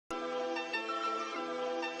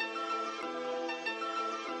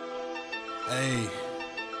Hey,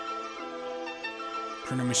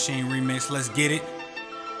 printer machine remix, let's get it.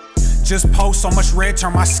 Just post so much red,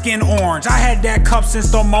 turn my skin orange. I had that cup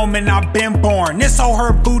since the moment I've been born. This old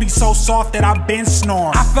her booty so soft that I've been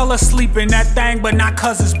snoring. I fell asleep in that thing, but not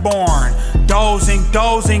cause it's born. Dozing,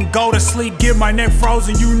 go to sleep, get my neck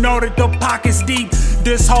frozen. You know that the pocket's deep.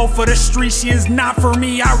 This hoe for the street, she is not for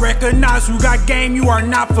me. I recognize who got game, you are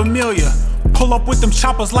not familiar. Pull up with them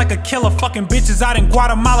choppers like a killer, fucking bitches out in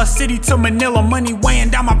Guatemala City to Manila. Money weighing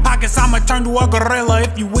down my pockets, I'ma turn to a gorilla.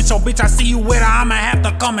 If you with your bitch, I see you with her, I'ma have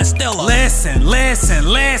to come and steal her. Listen,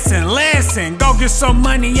 go get some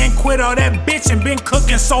money and quit all that bitchin'. Been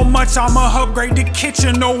cooking so much, I'ma upgrade the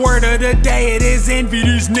kitchen. The word of the day, it is envy,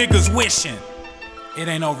 these niggas wishing. It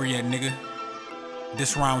ain't over yet, nigga.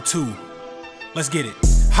 This round 2. Let's get it.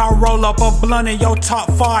 I roll up a blunt in your top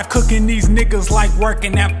 5, cooking these niggas like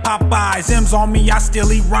working at Popeyes. M's on me, I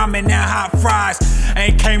still eat ramen and hot fries.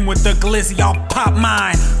 Ain't came with the glizzy, I'll pop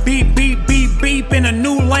mine. Beep, beep, beep, beep in a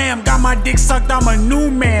new lamb. Got my dick sucked, I'm a new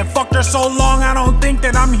man. Fucked her so long, I don't think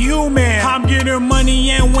that I'm human. I'm getting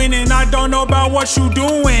money and winning, I don't know about what you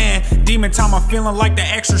doing. Demon time, I'm feeling like the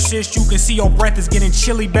exorcist. You can see your breath is getting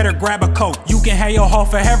chilly, better grab a coat. You can have your hoe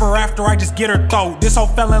forever after I just get her throat. This hoe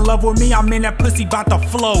fell in love with me, I'm in that pussy bout to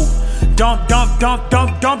float. Dump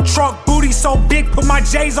truck, booty so big, put my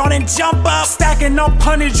J's on and jump up. Stacking up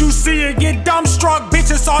punnage, you see it get dumbstruck.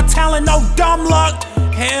 Bitches all talent, no dumb luck.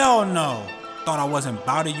 Hell no. Thought I wasn't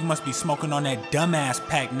bout it, you must be smoking on that dumbass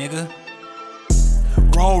pack, nigga.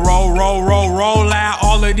 Roll out.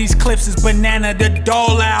 All of these clips is banana the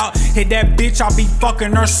dole out. Hit that bitch, I'll be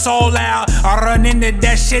fucking her soul out. I run into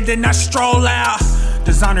that shit, then I stroll out.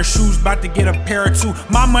 Designer shoes, about to get a pair or 2.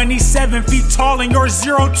 My money's 7 feet tall and yours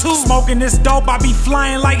 0'2". Smoking this dope, I be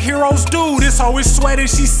flying like heroes do. This hoe is sweating,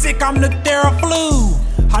 she's sick, I'm the Theraflu.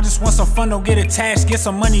 I just want some fun, don't get attached. Get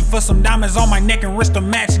some money for some diamonds on my neck and wrist to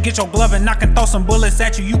match. Get your glove and I can throw some bullets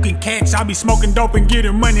at you, you can catch. I be smoking dope and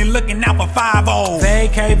getting money, looking out for 5-0.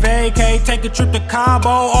 Vacay, take a trip to Cabo.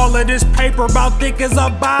 All of this paper about thick as a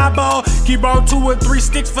Bible. Keep on 2 or 3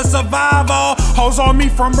 sticks for survival. Hoes on me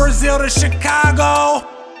from Brazil to Chicago.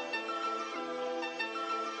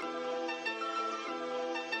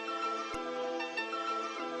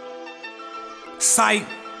 Sight,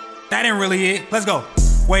 that ain't really it. Let's go.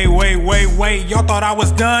 Wait, y'all thought I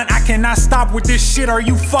was done? I cannot stop with this shit, are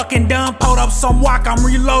you fucking dumb? Pulled up some wok, I'm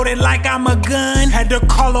reloaded like I'm a gun. Had to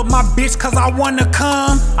call up my bitch cause I wanna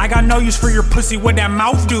come. I got no use for your pussy, what that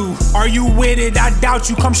mouth do? Are you with it? I doubt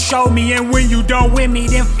you, come show me. And when you done with me,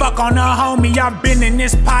 then fuck on a homie. I been in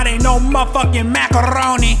this pot, ain't no motherfucking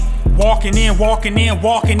macaroni. Walking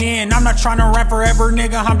in. I'm not trying to rap forever,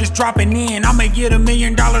 nigga, I'm just dropping in. I'ma get $1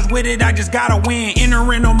 million with it, I just gotta win.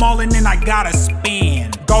 Entering them all and then I gotta spin.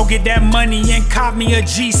 Go get that money and cop me a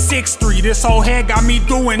G63. This whole head got me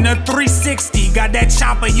doing a 360. Got that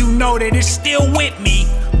chopper, you know that it's still with me.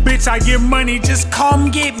 Bitch, I get money, just come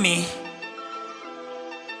get me.